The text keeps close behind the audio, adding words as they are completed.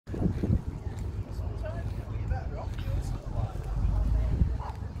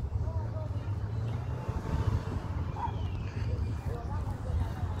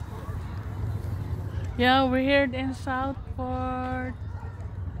Yeah, we're here in Southport.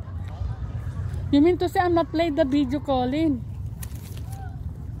 You mean to say I'm not playing the video calling?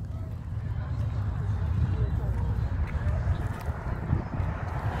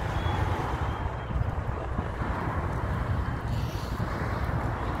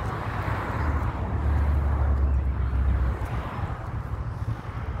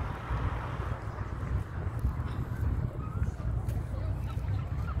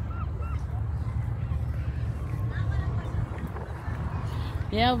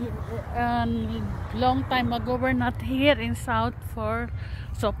 Yeah, long time ago we're not here in Southport.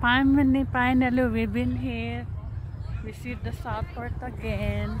 So finally we've been here. We see the Southport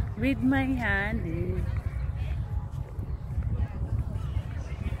again with my handy.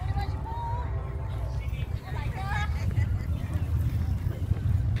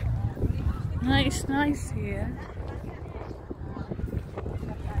 Nice here.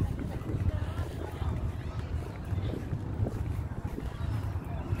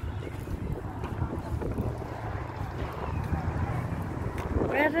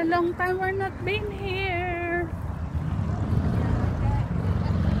 Very long time we're not been here.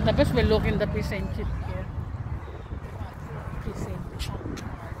 Tapos we look in the fish and chip here. Fish and chip.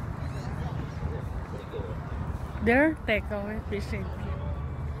 There, takeaway fish and chip.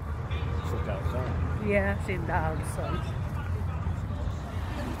 Sit outside. Yeah, sit outside.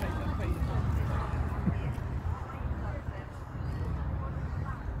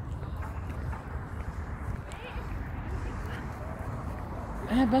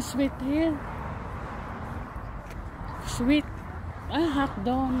 I have a sweet here. Sweet. Hot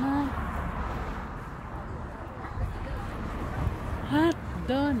donut. Hot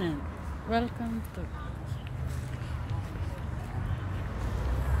donut. Welcome to.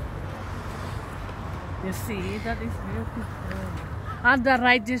 You see, that is beautiful. The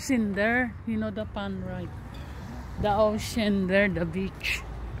ride is in there. You know the pond ride. The ocean there, the beach.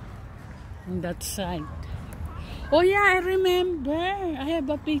 On that side. Oh yeah, I remember. I have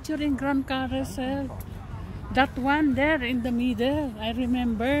a picture in Grand Carousel. That one there in the middle. I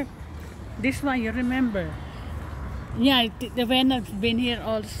remember. This one, you remember? Yeah, when I've been here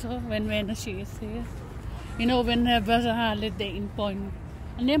also. When she is here. You know, when there was a holiday in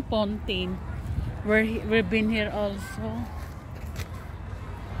Pontin. We've been here also.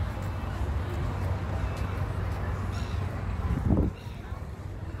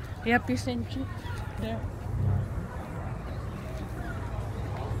 Yeah, fish and chips there.